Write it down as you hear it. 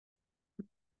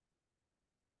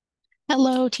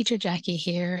Hello, Teacher Jackie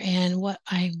here, and what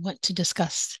I want to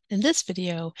discuss in this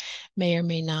video may or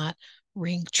may not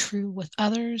ring true with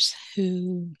others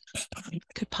who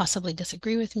could possibly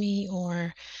disagree with me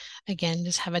or, again,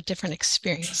 just have a different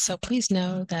experience. So please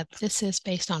know that this is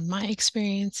based on my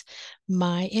experience,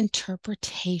 my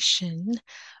interpretation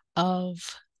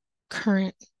of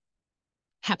current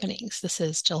happenings. This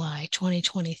is July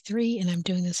 2023, and I'm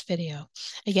doing this video.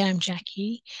 Again, I'm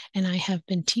Jackie, and I have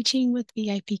been teaching with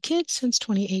VIP Kids since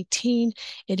 2018.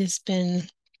 It has been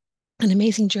an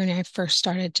amazing journey. I first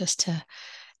started just to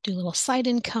do a little side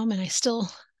income, and I still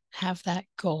have that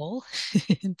goal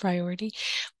in priority.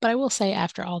 But I will say,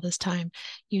 after all this time,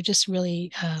 you just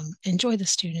really enjoy the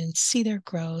students, see their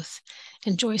growth,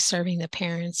 enjoy serving the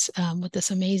parents with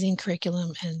this amazing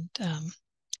curriculum and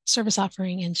service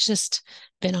offering, and it's just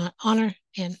been an honor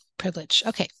and privilege.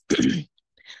 Okay,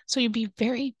 so you'd be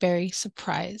very, very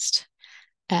surprised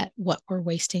at what we're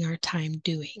wasting our time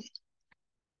doing.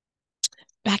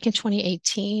 Back in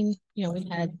 2018, we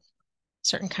had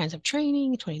certain kinds of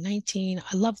training. 2019,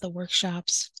 I love the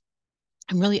workshops.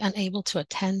 I'm really unable to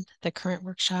attend the current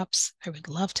workshops. I would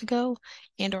love to go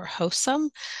and or host some,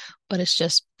 but it's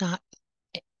just not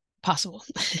possible.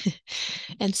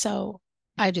 And so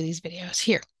I do these videos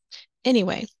here.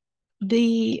 Anyway,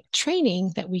 the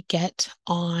training that we get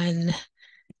on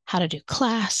how to do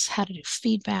class, how to do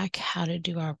feedback, how to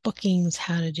do our bookings,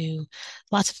 how to do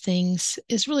lots of things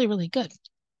is really, really good,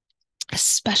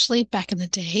 especially back in the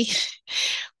day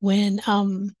when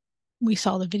we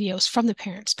saw the videos from the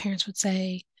parents. Parents would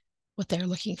say what they're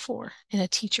looking for in a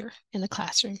teacher in the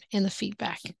classroom, in the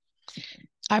feedback.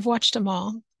 I've watched them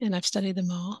all and I've studied them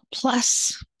all.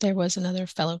 Plus, there was another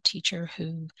fellow teacher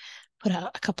who put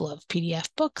out a couple of PDF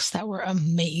books that were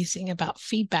amazing about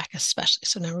feedback, especially.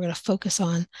 So now we're going to focus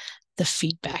on the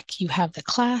feedback. You have the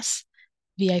class.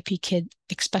 VIP Kid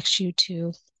expects you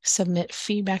to submit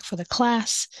feedback for the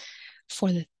class, for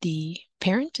the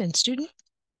parent and student.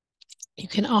 You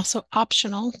can also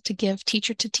optional to give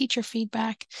teacher to teacher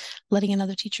feedback, letting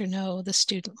another teacher know the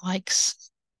student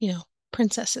likes,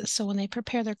 princesses. So when they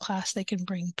prepare their class, they can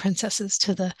bring princesses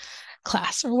to the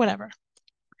class or whatever.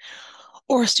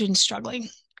 Or a student struggling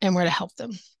and where to help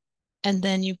them. And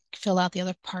then you fill out the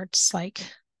other parts, like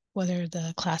whether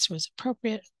the class was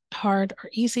appropriate, hard, or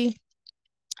easy,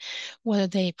 whether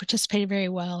they participated very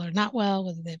well or not well,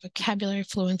 whether they have vocabulary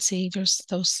fluency. There's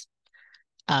those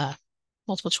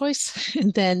multiple choice.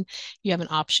 And then you have an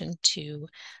option to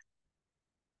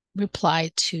reply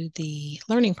to the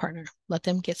learning partner, let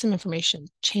them get some information,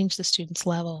 change the student's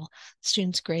level,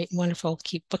 student's great, wonderful,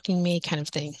 keep booking me kind of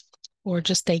thing, or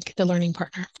just thank the learning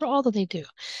partner for all that they do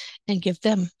and give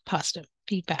them positive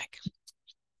feedback.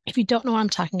 If you don't know what I'm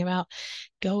talking about,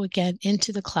 go again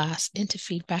into the class, into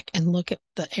feedback, and look at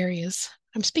the areas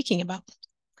I'm speaking about.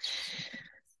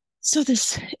 So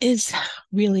this is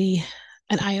really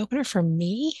an eye-opener for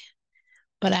me,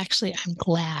 but actually I'm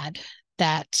glad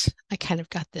that I kind of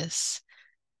got this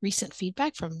recent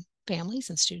feedback from families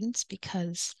and students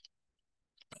because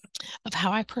of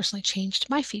how I personally changed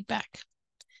my feedback.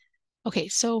 Okay,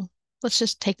 so let's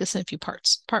just take this in a few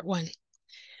parts. Part one,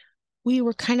 we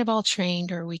were kind of all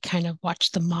trained, or we kind of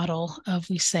watched the model of,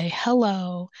 we say,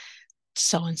 hello,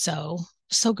 so-and-so,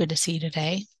 so good to see you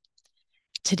today.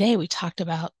 Today we talked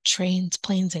about trains,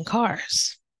 planes, and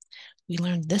cars. We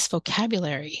learned this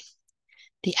vocabulary,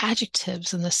 the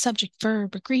adjectives and the subject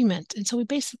verb agreement. And so we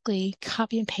basically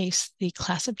copy and paste the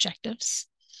class objectives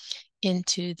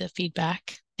into the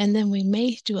feedback. And then we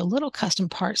may do a little custom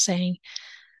part saying,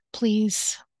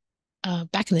 please,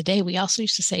 back in the day, we also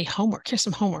used to say homework, here's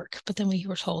some homework, but then we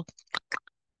were told,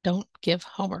 don't give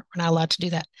homework. We're not allowed to do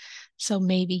that. So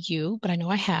maybe you, but I know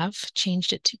I have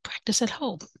changed it to practice at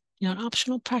home, an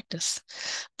optional practice.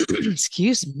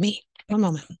 Excuse me, one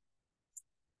moment.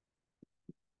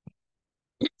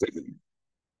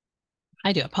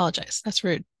 I do apologize. That's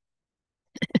rude.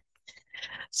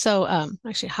 So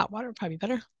actually hot water would probably be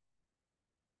better.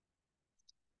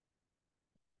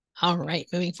 All right,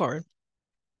 moving forward.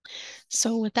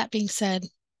 So with that being said,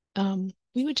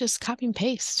 we would just copy and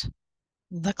paste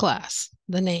the class,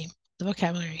 the name, the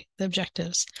vocabulary, the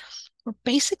objectives. We're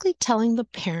basically telling the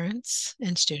parents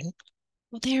and student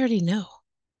what they already know.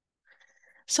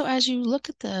 So as you look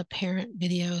at the parent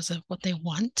videos of what they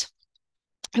want,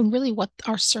 and really what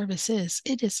our service is,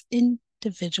 it is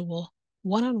individual,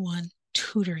 one-on-one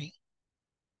tutoring. It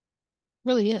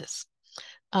really is.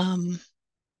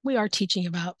 We are teaching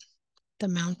about the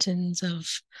mountains of,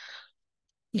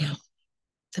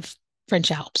 the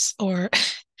French Alps, or,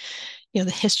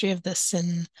 the history of this.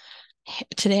 And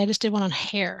today I just did one on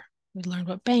hair. We learned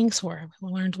what banks were.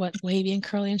 We learned what wavy and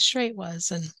curly and straight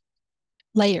was, and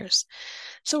layers.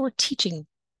 So we're teaching,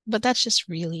 but that's just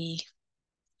really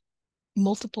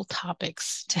multiple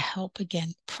topics to help,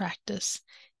 again, practice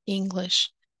English,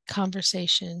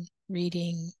 conversation,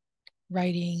 reading,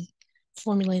 writing,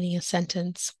 formulating a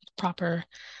sentence with proper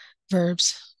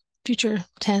verbs, future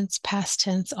tense, past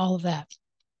tense, all of that.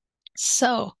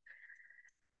 So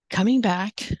coming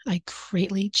back, I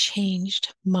greatly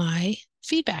changed my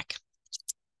feedback.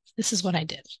 This is what I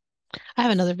did. I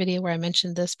have another video where I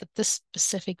mentioned this, but this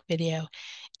specific video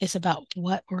is about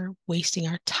what we're wasting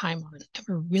our time on. And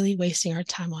we're really wasting our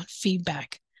time on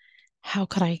feedback. How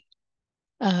can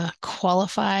I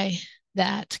qualify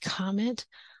that comment?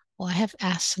 Well, I have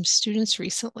asked some students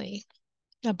recently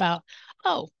about,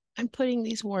 oh, I'm putting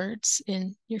these words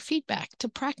in your feedback to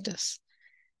practice.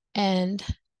 And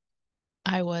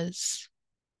I was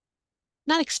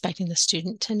not expecting the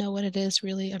student to know what it is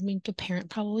really. I mean, the parent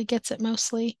probably gets it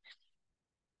mostly.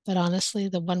 But honestly,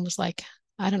 the one was like,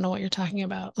 I don't know what you're talking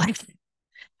about. Like,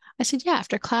 I said, yeah,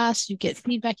 after class, you get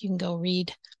feedback. You can go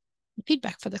read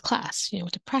feedback for the class,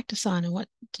 what to practice on and what,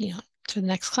 for the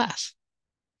next class.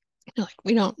 Like,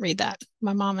 we don't read that.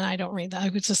 My mom and I don't read that.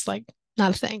 It was just like,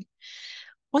 not a thing.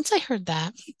 Once I heard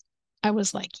that, I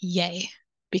was like, yay,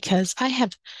 because I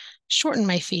have shortened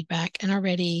my feedback and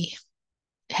already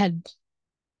had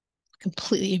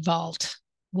completely evolved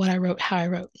what I wrote, how I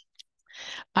wrote.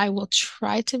 I will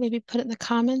try to maybe put it in the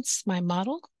comments, my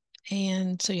model,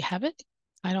 and so you have it.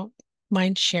 I don't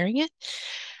mind sharing it.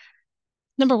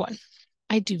 Number one,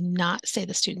 I do not say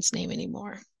the student's name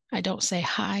anymore. I don't say,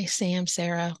 hi, Sam,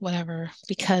 Sarah, whatever,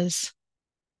 because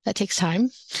that takes time.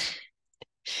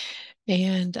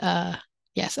 And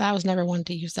yes, I was never one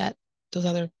to use those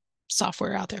other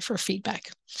software out there for feedback.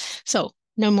 So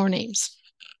no more names.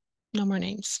 No more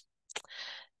names.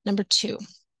 Number two,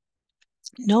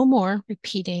 no more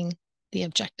repeating the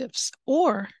objectives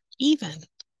or even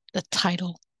the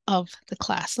title of the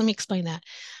class. Let me explain that.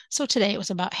 So today it was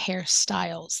about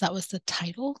hairstyles. That was the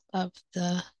title of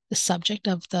the subject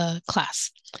of the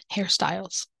class,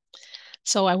 hairstyles.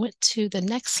 So I went to the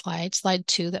next slide, slide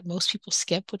 2, that most people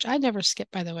skip, which I never skip,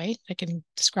 by the way. I can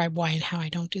describe why and how I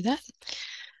don't do that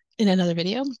in another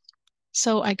video.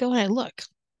 So I go and I look.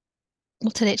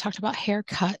 Well, today it talked about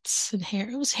haircuts and hair.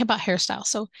 It was about hairstyles.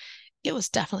 So it was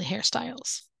definitely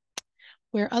hairstyles.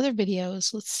 Where other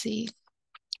videos, let's see,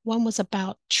 one was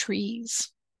about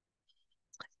trees.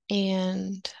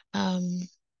 And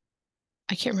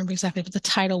I can't remember exactly, but the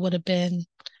title would have been,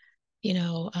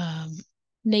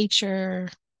 nature,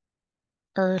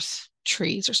 earth,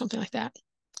 trees, or something like that.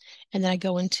 And then I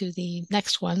go into the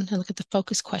next one and look at the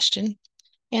focus question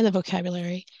and the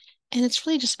vocabulary. And it's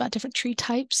really just about different tree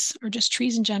types or just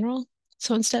trees in general.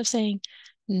 So instead of saying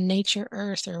nature,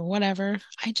 earth, or whatever,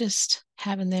 I just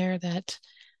have in there that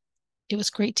it was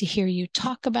great to hear you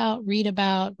talk about, read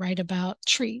about, write about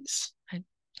trees.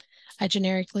 I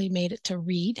generically made it to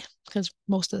read because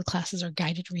most of the classes are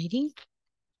guided reading.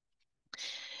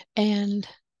 And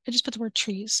I just put the word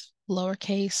trees,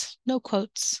 lowercase, no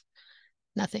quotes,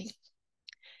 nothing.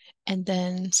 And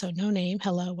then, so no name,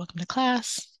 hello, welcome to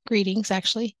class, greetings,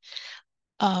 actually.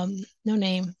 No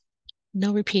name,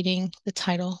 no repeating the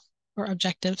title or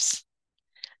objectives.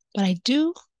 But I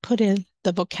do put in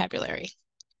the vocabulary.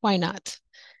 Why not?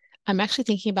 I'm actually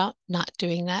thinking about not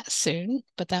doing that soon,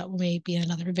 but that may be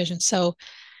another revision. So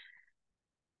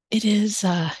it is,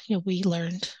 we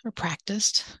learned or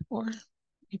practiced or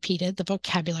repeated the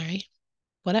vocabulary,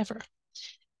 whatever.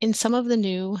 In some of the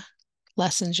new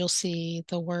lessons, you'll see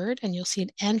the word and you'll see an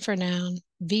N for noun,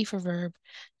 V for verb.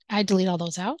 I delete all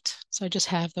those out. So I just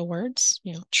have the words,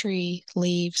 tree,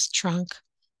 leaves, trunk,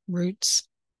 roots,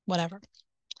 whatever.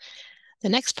 The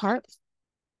next part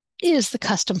is the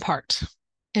custom part.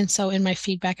 And so in my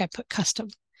feedback, I put custom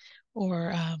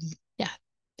or, I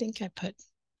think I put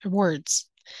words.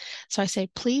 So I say,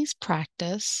 please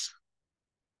practice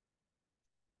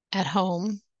at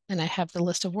home. And I have the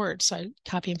list of words. So I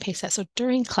copy and paste that. So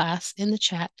during class in the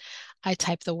chat, I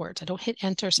type the words. I don't hit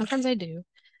enter. Sometimes I do,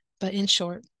 but in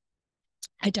short,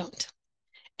 I don't.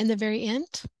 In the very end,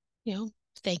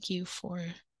 thank you for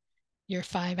your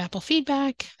 5 Apple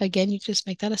feedback. Again, you just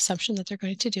make that assumption that they're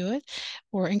going to do it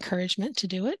or encouragement to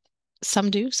do it. Some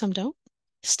do, some don't,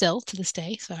 still to this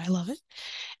day. So I love it.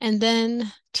 And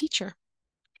then teacher.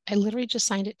 I literally just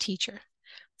signed it teacher.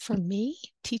 For me,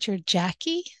 teacher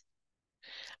Jackie,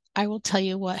 I will tell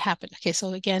you what happened. Okay,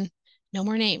 so again, no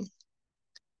more name,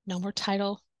 no more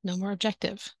title, no more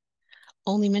objective.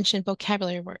 Only mention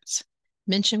vocabulary words.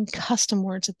 Mention custom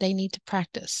words that they need to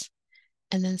practice.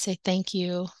 And then say, thank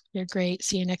you, you're great,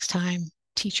 see you next time,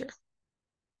 teacher.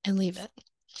 and leave it.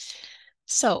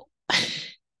 So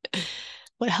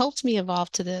what helped me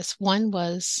evolve to this, one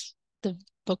was the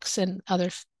books and other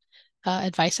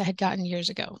advice I had gotten years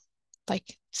ago.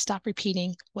 Like, stop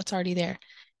repeating what's already there.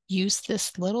 Use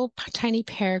this little tiny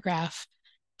paragraph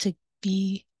to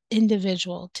be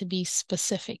individual, to be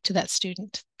specific to that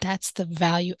student. That's the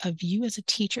value of you as a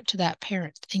teacher to that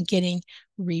parent and getting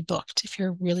rebooked if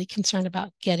you're really concerned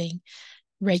about getting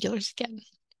regulars again.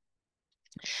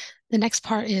 The next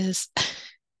part is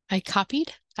I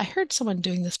copied. I heard someone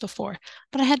doing this before,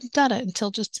 but I hadn't done it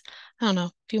until just, I don't know,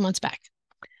 a few months back.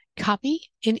 Copy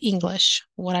in English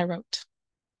what I wrote,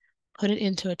 put it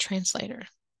into a translator,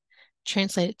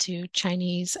 translate it to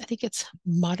Chinese. I think it's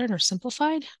modern or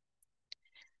simplified,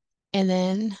 and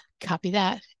then copy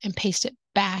that and paste it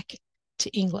back to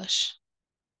English.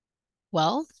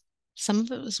 Well, some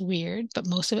of it was weird, but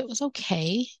most of it was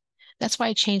okay. That's why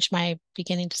I changed my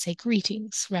beginning to say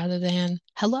greetings rather than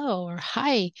hello or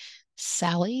hi,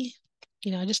 Sally.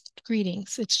 Just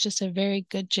greetings. It's just a very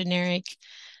good generic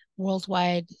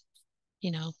worldwide,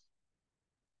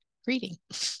 greeting.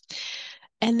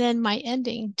 And then my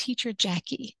ending, Teacher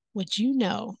Jackie, would you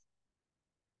know,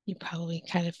 you probably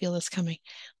kind of feel this coming,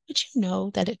 would you know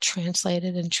that it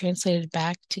translated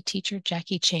back to Teacher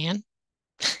Jackie Chan?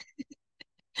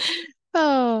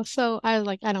 Oh, so I was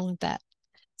like, I don't want that.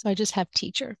 So I just have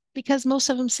teacher because most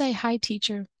of them say, hi,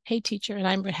 teacher, hey, teacher. And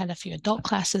I had a few adult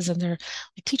classes and they're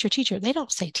like, teacher, teacher. They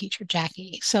don't say teacher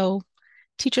Jackie. So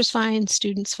teacher's fine,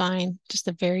 student's fine, just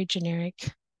a very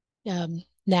generic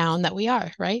noun that we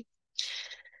are, right?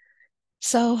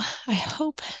 So I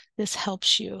hope this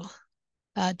helps you.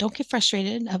 Don't get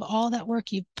frustrated of all that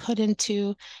work you put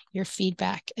into your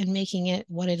feedback and making it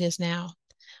what it is now,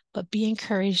 but be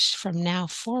encouraged from now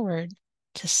forward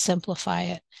to simplify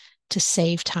it, to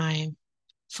save time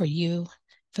for you,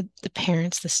 for the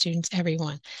parents, the students,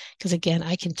 everyone. Because again,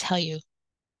 I can tell you,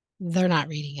 they're not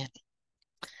reading it.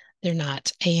 They're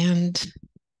not. And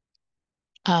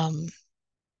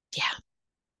yeah,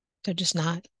 they're just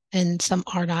not. And some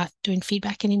are not doing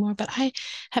feedback anymore, but I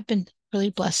have been really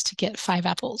blessed to get 5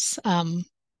 apples.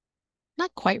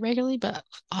 Not quite regularly, but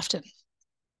often.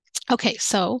 Okay,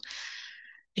 so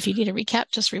if you need a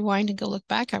recap, just rewind and go look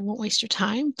back. I won't waste your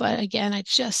time. But again, I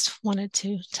just wanted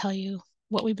to tell you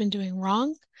what we've been doing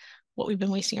wrong, what we've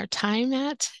been wasting our time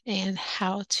at, and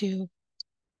how to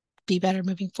be better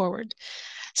moving forward.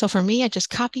 So for me, I just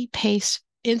copy, paste,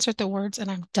 insert the words, and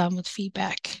I'm done with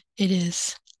feedback. It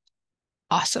is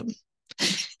awesome.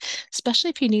 Especially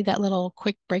if you need that little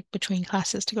quick break between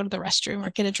classes to go to the restroom or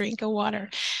get a drink of water.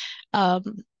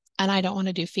 And I don't want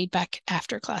to do feedback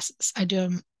after classes. I do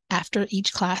them after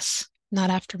each class, not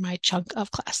after my chunk of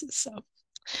classes. So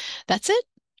that's it.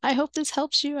 I hope this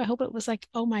helps you. I hope it was like,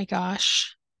 oh my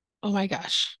gosh, oh my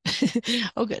gosh,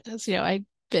 oh goodness, I've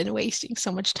been wasting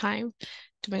so much time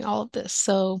doing all of this.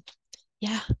 So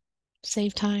yeah,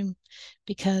 save time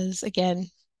because again,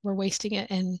 we're wasting it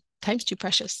and time's too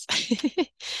precious.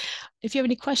 If you have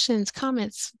any questions,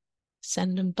 comments,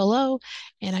 send them below.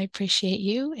 And I appreciate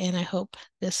you. And I hope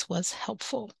this was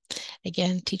helpful.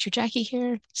 Again, Teacher Jackie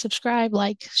here. Subscribe,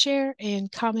 like, share,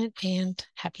 and comment. And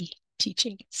happy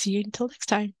teaching. See you until next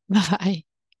time. Bye-bye.